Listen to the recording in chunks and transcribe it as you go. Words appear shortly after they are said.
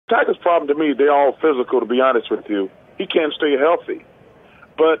Tiger's problem to me, they're all physical, to be honest with you. He can't stay healthy.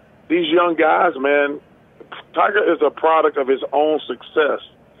 But these young guys, man, Tiger is a product of his own success.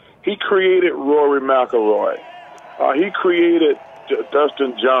 He created Rory McIlroy. He created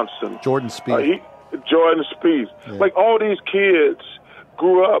Dustin Johnson. Jordan Spieth. Jordan Spieth. Yeah. Like, all these kids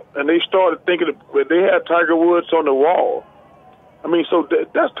grew up, and they started thinking they had Tiger Woods on the wall. I mean, so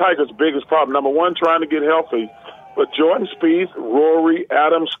that's Tiger's biggest problem. Number one, trying to get healthy. But Jordan Spieth, Rory,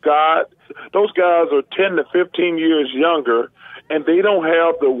 Adam Scott, those guys are 10 to 15 years younger, and they don't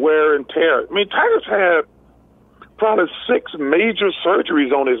have the wear and tear. I mean, Tiger's had probably 6 major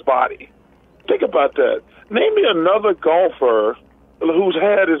surgeries on his body. Think about that. Name me another golfer who's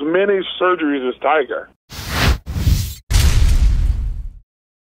had as many surgeries as Tiger.